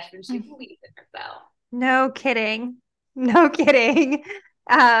accomplish when she believes in herself. No kidding. No kidding.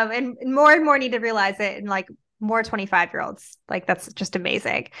 And more need to realize it, and like more 25-year-olds. Like that's just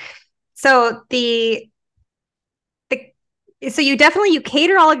amazing. So so you definitely you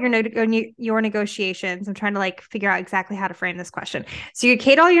cater all of your negotiations. I'm trying to like figure out exactly how to frame this question. So you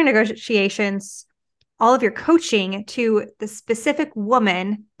cater all your negotiations, all of your coaching to the specific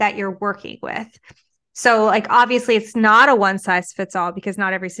woman that you're working with. So like obviously it's not a one size fits all, because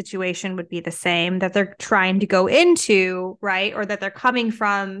not every situation would be the same that they're trying to go into, right? Or that they're coming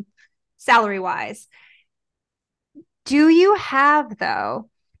from salary wise. Do you have though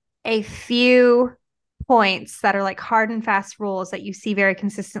a few points that are like hard and fast rules that you see very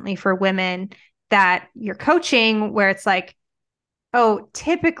consistently for women that you're coaching, where it's like, oh,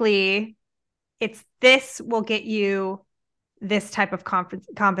 typically it's this will get you this type of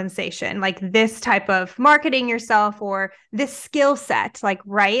compensation, like this type of marketing yourself, or this skill set, like,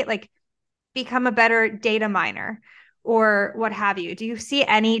 right? Like become a better data miner or what have you. Do you see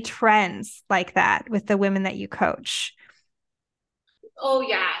any trends like that with the women that you coach? Oh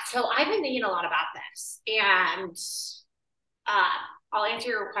yeah. So I've been thinking a lot about this, and uh, I'll answer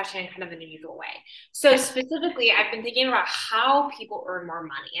your question kind of in an unusual way. So specifically, I've been thinking about how people earn more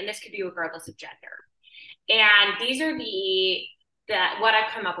money, and this could be regardless of gender. And these are the what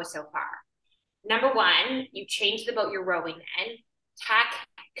I've come up with so far. Number one, you change the boat you're rowing in. Tech,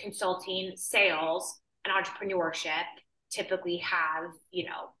 consulting, sales, and entrepreneurship typically have,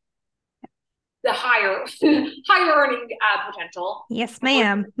 the higher higher earning potential. Yes,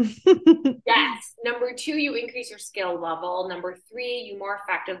 ma'am. Yes. Number two, you increase your skill level. Number three, you more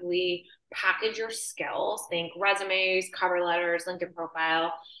effectively package your skills. Think resumes, cover letters, LinkedIn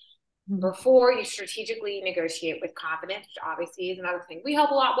profile. Number four, you strategically negotiate with confidence, which obviously is another thing we help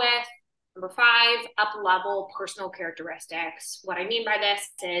a lot with. Number five, up level personal characteristics. What I mean by this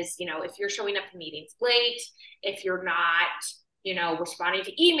is, if you're showing up to meetings late, if you're not, responding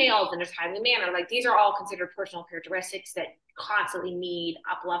to emails in a timely manner, like these are all considered personal characteristics that constantly need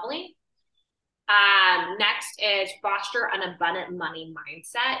up leveling. Next is foster an abundant money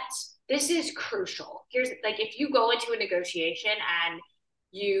mindset. This is crucial. Here's like, if you go into a negotiation and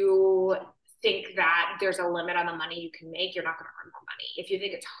you think that there's a limit on the money you can make, you're not going to earn more money. If you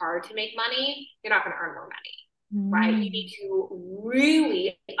think it's hard to make money, you're not going to earn more money, right? You need to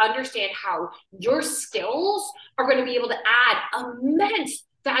really understand how your skills are going to be able to add immense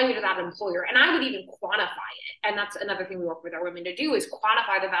value to that employer. And I would even quantify it. And that's another thing we work with our women to do, is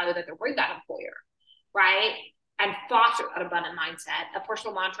quantify the value that they're bringing that employer, right? And foster an abundant mindset. A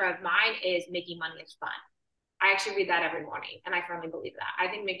personal mantra of mine is making money is fun. I actually read that every morning, and I firmly believe that. I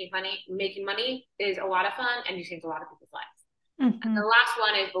think making money is a lot of fun, and you change a lot of people's lives. And the last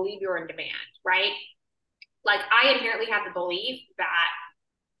one is believe you're in demand, right? Like I inherently have the belief that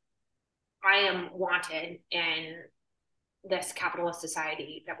I am wanted in this capitalist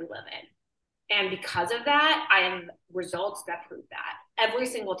society that we live in. And because of that, I am results that prove that. Every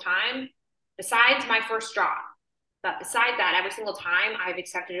single time, besides my first job, but besides that, every single time I've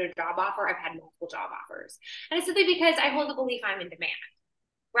accepted a job offer, I've had multiple job offers. And it's simply because I hold the belief I'm in demand,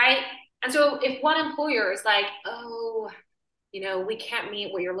 right? And so if one employer is like, oh, we can't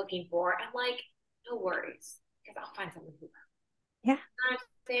meet what you're looking for, I'm like, no worries, because I'll find someone who will. Yeah. You know what I'm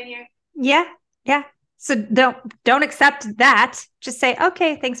saying here? Yeah. Yeah. So don't accept that. Just say,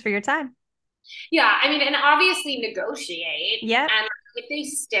 okay, thanks for your time. Yeah. I mean, and obviously negotiate. Yeah. And if they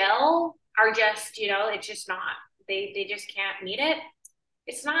still are just, it's just not, they just can't meet it.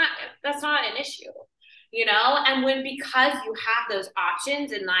 That's not an issue, and because you have those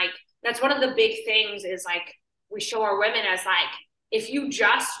options, and like, that's one of the big things is like, we show our women as like, if you're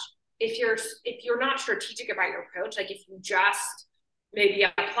not strategic about your approach, like if you just maybe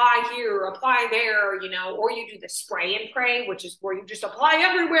apply here or apply there, or you do the spray and pray, which is where you just apply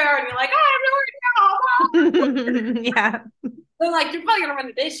everywhere and you're like, oh, I have no idea. Yeah. But like, you're probably going to run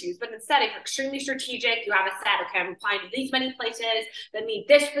into issues. But instead, if you're extremely strategic, you have a set, okay, I'm applying to these many places that meet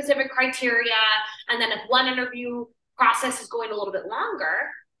this specific criteria. And then if one interview process is going a little bit longer,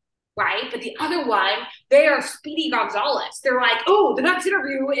 right? But the other one, they are Speedy Gonzalez. They're like, oh, the next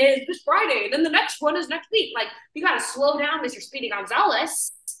interview is this Friday. And then the next one is next week. Like, you got to slow down, Mr. Speedy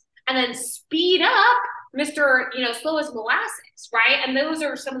Gonzalez, and then speed up Mr. Slow as molasses, right? And those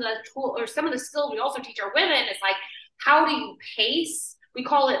are some of the tools or some of the skills we also teach our women. It's like, how do you pace? We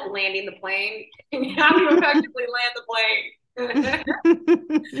call it landing the plane. How do you effectively land the plane?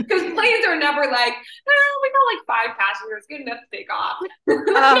 Because planes are never like, we got like 5 passengers, good enough to take off.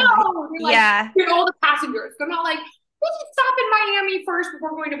 No, like, yeah. You're all the passengers. They're not like, let's stop in Miami first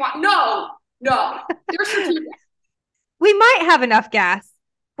before going to Boston. No, they're strategic. We might have enough gas.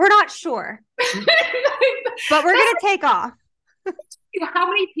 We're not sure, but we're going to take off. How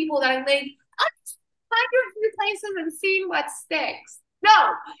many people that I think, I've applied to a few places and seen what sticks. No,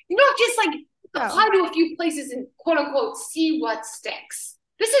 you don't just like apply to a few places and quote unquote see what sticks.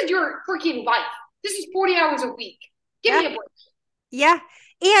 This is your freaking life. This is 40 hours a week. Give me a break. Yeah.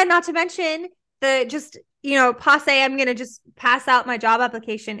 And not to mention the just, passe, I'm going to just pass out my job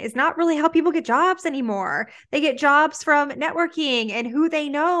application is not really how people get jobs anymore. They get jobs from networking and who they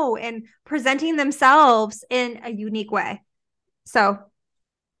know and presenting themselves in a unique way. So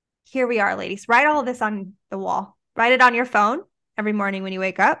here we are, ladies. Write all of this on the wall. Write it on your phone every morning when you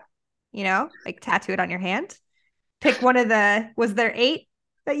wake up, like tattoo it on your hand. Pick one of was there 8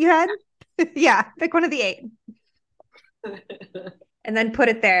 that you had? Yeah, pick one of the 8. And then put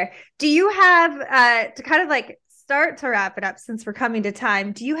it there. Do you have, to kind of like start to wrap it up since we're coming to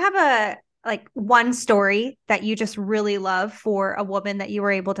time, do you have one story that you just really love for a woman that you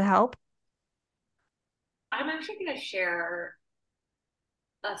were able to help? I'm actually going to share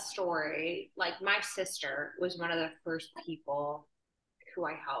a story. Like my sister was one of the first people who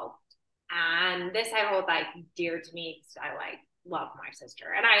I helped. And this I hold like dear to me because I like love my sister.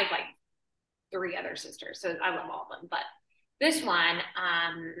 And I have like 3 other sisters, so I love all of them. But this one,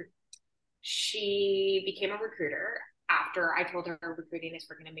 she became a recruiter after I told her recruiting is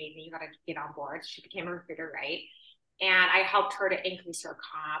freaking amazing. You got to get on board. She became a recruiter, right? And I helped her to increase her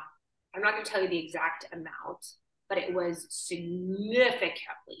comp. I'm not going to tell you the exact amount, but it was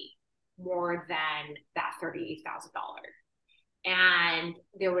significantly more than that $38,000. And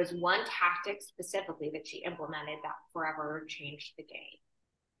there was one tactic specifically that she implemented that forever changed the game.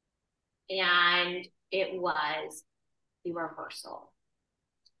 And it was the reversal.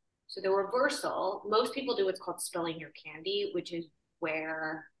 So the reversal, most people do what's called spilling your candy, which is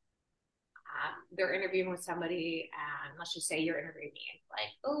where they're interviewing with somebody, and let's just say you're interviewing me, like,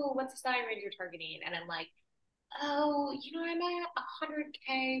 oh, what's the salary range you're targeting? And I'm like, oh, I'm at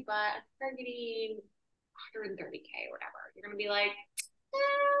 100K, but I'm targeting 130K or whatever. You're gonna be like,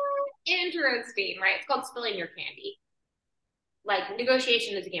 interesting, right? It's called spilling your candy. Like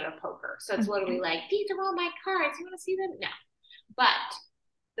negotiation is a game of poker. So it's literally like, these are all my cards. You want to see them? No. But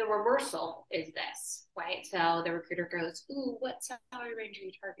the reversal is this, right? So the recruiter goes, ooh, what salary range are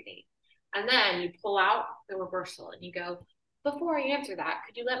you targeting? And then you pull out the reversal and you go, before I answer that,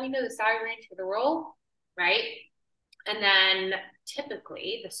 could you let me know the salary range for the role? Right? And then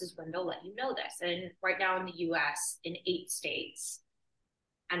typically this is when they'll let you know this. And right now in the US, in 8 states,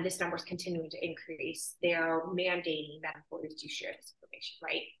 and this number is continuing to increase, they're mandating that employers do share this information,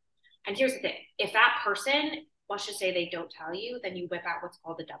 right? And here's the thing. If that person, let's just say they don't tell you, then you whip out what's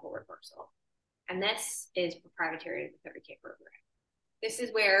called the double reversal. And this is proprietary to the 30K program. This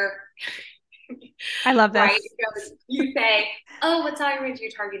is where I love this. Right? You say, oh, what salary range are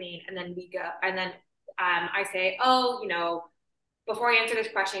you targeting? And then I say, oh, before I answer this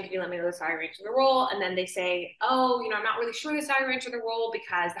question, can you let me know the salary range of the role? And then they say, oh, I'm not really sure the salary range of the role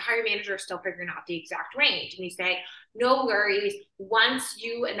because the hiring manager is still figuring out the exact range. And you say, no worries. Once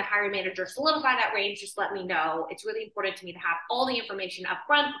you and the hiring manager solidify that range, just let me know. It's really important to me to have all the information up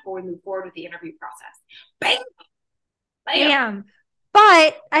front before we move forward with the interview process. Bam! Bam.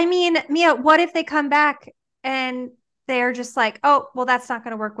 But I mean, Mia, what if they come back and they're just like, oh, well, that's not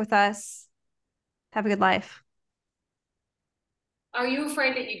going to work with us. Have a good life. Are you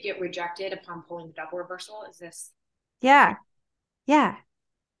afraid that you get rejected upon pulling the double reversal? Is this? Yeah. Yeah.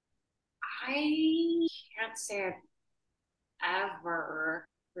 I can't say I've ever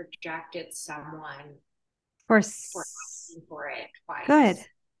rejected someone for asking for it twice. Good.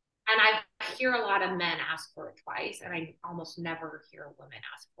 And I hear a lot of men ask for it twice, and I almost never hear women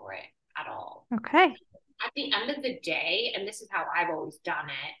ask for it at all. Okay. At the end of the day, and this is how I've always done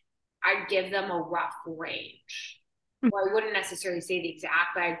it, I give them a rough range. Well, I wouldn't necessarily say the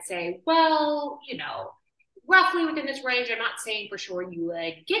exact, but I'd say, well, roughly within this range. I'm not saying for sure you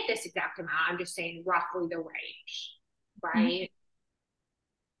would get this exact amount. I'm just saying roughly the range, right?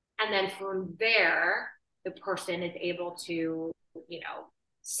 And then from there, the person is able to,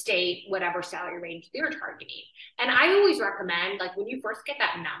 state whatever salary range they're targeting. And I always recommend, like, when you first get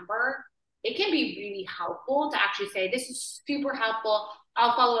that number, it can be really helpful to actually say, this is super helpful.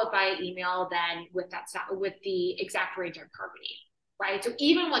 I'll follow up by email then with the exact range I'm targeting, right? So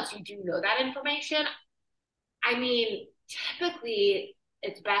even once you do know that information, I mean, typically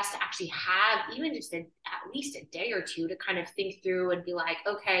it's best to actually have even just at least a day or two to kind of think through and be like,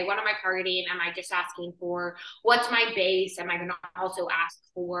 okay, what am I targeting? Am I just asking for what's my base? Am I going to also ask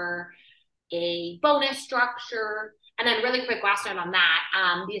for a bonus structure? And then really quick last note on that,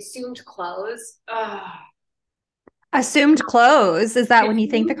 the assumed close. Assumed close. Is that when you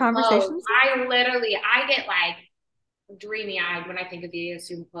think the Assumed close. conversations? I get like dreamy eyed when I think of the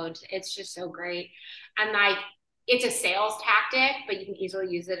assumed close. It's just so great. And like, it's a sales tactic, but you can easily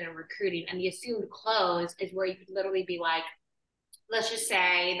use it in recruiting. And the assumed close is where you could literally be like, let's just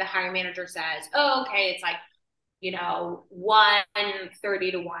say the hiring manager says, oh, okay, it's like,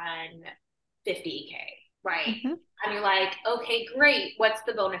 130 to 150K, right? Mm-hmm. And you're like, okay, great. What's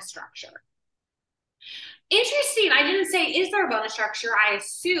the bonus structure? Interesting. I didn't say, is there a bonus structure? I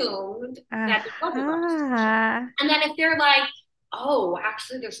assumed that there was a bonus structure. And then if they're like, oh,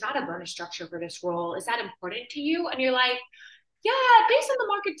 actually, there's not a bonus structure for this role. Is that important to you? And you're like, yeah, based on the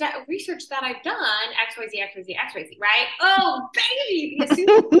market research that I've done, XYZ, right? Oh, baby, the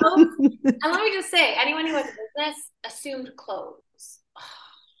assumed close. And let me just say, anyone who has a business, assumed close. Oh,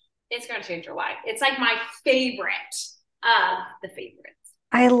 it's going to change your life. It's like my favorite of the favorites.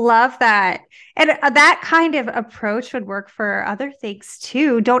 I love that. And that kind of approach would work for other things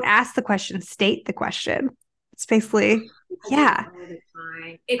too. Don't ask the question, state the question. It's basically, yeah.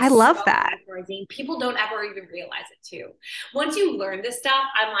 I love that. People don't ever even realize it too. Once you learn this stuff,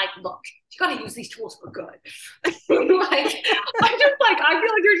 I'm like, look, you got to use these tools for good. I feel like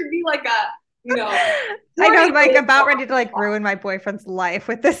there should be like a, I know, like about ready to like ruin my boyfriend's life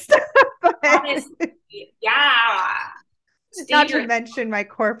with this stuff. Honestly, yeah. Not to mention my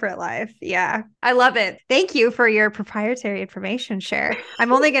corporate life. Yeah. I love it. Thank you for your proprietary information share.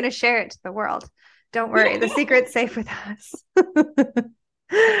 I'm only going to share it to the world. Don't worry. The secret's safe with us.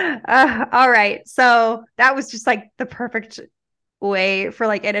 All right. So that was just like the perfect way for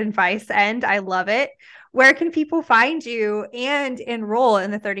like an advice end. I love it. Where can people find you and enroll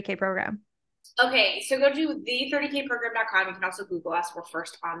in the 30K program? Okay, so go to the30kprogram.com. You can also Google us. We're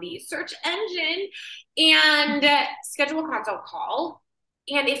first on the search engine, and schedule a consult call.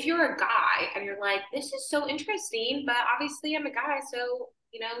 And if you're a guy and you're like, this is so interesting, but obviously I'm a guy, so,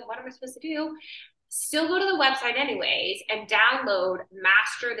 what am I supposed to do? Still go to the website anyways and download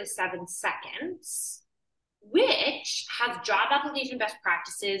Master the 7 Seconds, which has job application best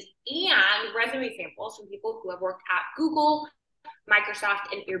practices and resume samples from people who have worked at Google,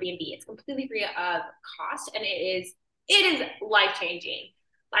 Microsoft, and Airbnb. It's completely free of cost, and it is life-changing.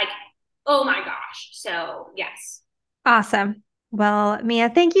 Like, oh my gosh. So yes. Awesome. Well, Mia,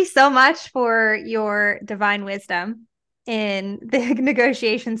 thank you so much for your divine wisdom in the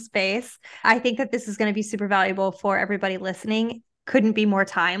negotiation space. I think that this is going to be super valuable for everybody listening. Couldn't be more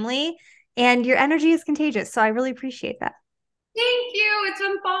timely, and your energy is contagious. So I really appreciate that. Thank you. It's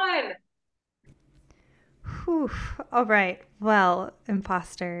been fun. Whew. All right. Well,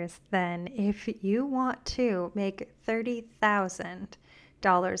 imposters, then if you want to make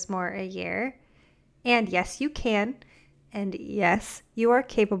 $30,000 more a year, and yes, you can, and yes, you are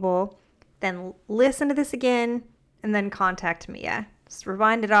capable, then listen to this again and then contact Mia. Just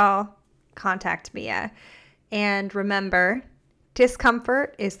rewind it all, contact Mia. And remember,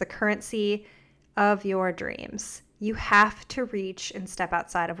 discomfort is the currency of your dreams. You have to reach and step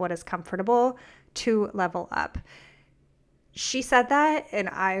outside of what is comfortable to level up. She said that, and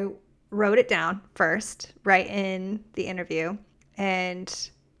I wrote it down first, right in the interview, and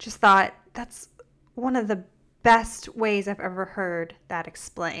just thought that's one of the best ways I've ever heard that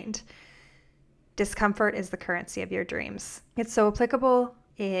explained. Discomfort is the currency of your dreams. It's so applicable.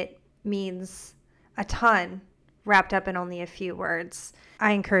 It means a ton wrapped up in only a few words.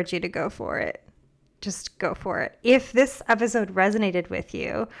 I encourage you to go for it. Just go for it. If this episode resonated with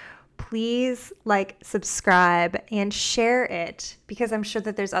you, please subscribe and share it, because I'm sure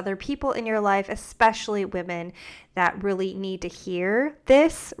that there's other people in your life, especially women, that really need to hear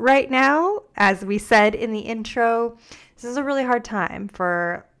this right now. As we said in the intro, this is a really hard time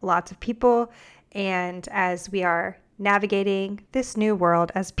for lots of people. And as we are navigating this new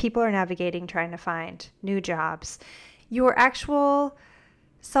world, as people are navigating trying to find new jobs, your actual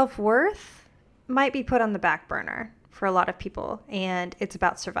self-worth might be put on the back burner for a lot of people, and it's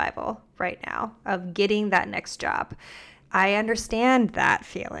about survival right now of getting that next job. I understand that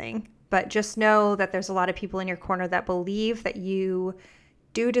feeling, but just know that there's a lot of people in your corner that believe that you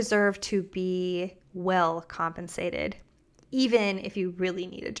do deserve to be well compensated, even if you really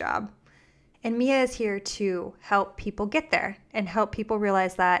need a job. And Mia is here to help people get there and help people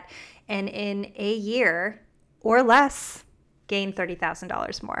realize that, and in a year or less, gain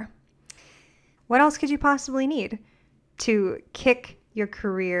 $30,000 more. What else could you possibly need to kick your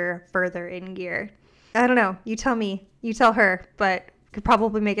career further in gear? I don't know. You tell me. You tell her, but could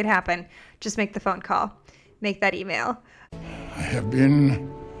probably make it happen. Just make the phone call. Make that email. I have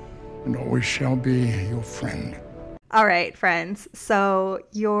been and always shall be your friend. All right, friends. So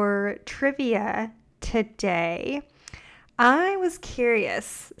your trivia today I was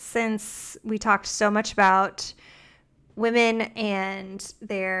curious, since we talked so much about women and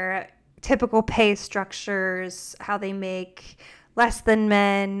their typical pay structures, how they make less than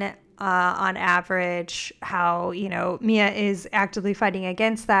men on average, how, Mia is actively fighting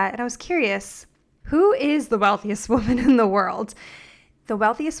against that. And I was curious, who is the wealthiest woman in the world? The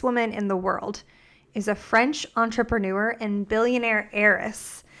wealthiest woman in the world is a French entrepreneur and billionaire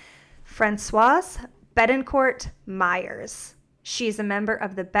heiress, Françoise Bettencourt Meyers. She is a member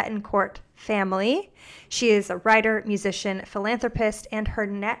of the Bettencourt family. She is a writer, musician, philanthropist, and her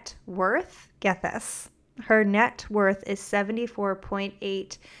net worth, get this, her net worth is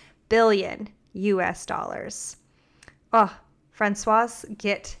 74.8 billion US dollars. Oh, Françoise,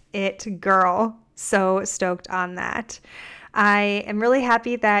 get it, girl. So stoked on that. I am really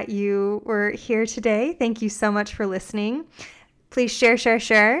happy that you were here today. Thank you so much for listening. Please share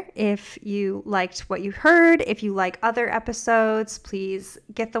if you liked what you heard. If you like other episodes, please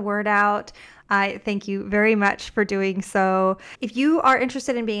get the word out. I thank you very much for doing so. If you are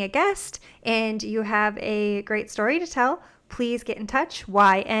interested in being a guest and you have a great story to tell, please get in touch,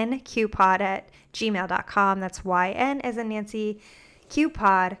 ynqpod@gmail.com. That's YN as in Nancy,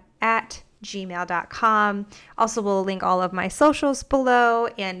 qpod@gmail.com. Also, we'll link all of my socials below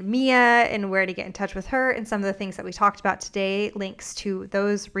and Mia and where to get in touch with her and some of the things that we talked about today, links to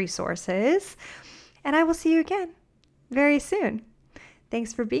those resources. And I will see you again very soon.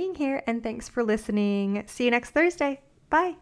 Thanks for being here and thanks for listening. See you next Thursday. Bye.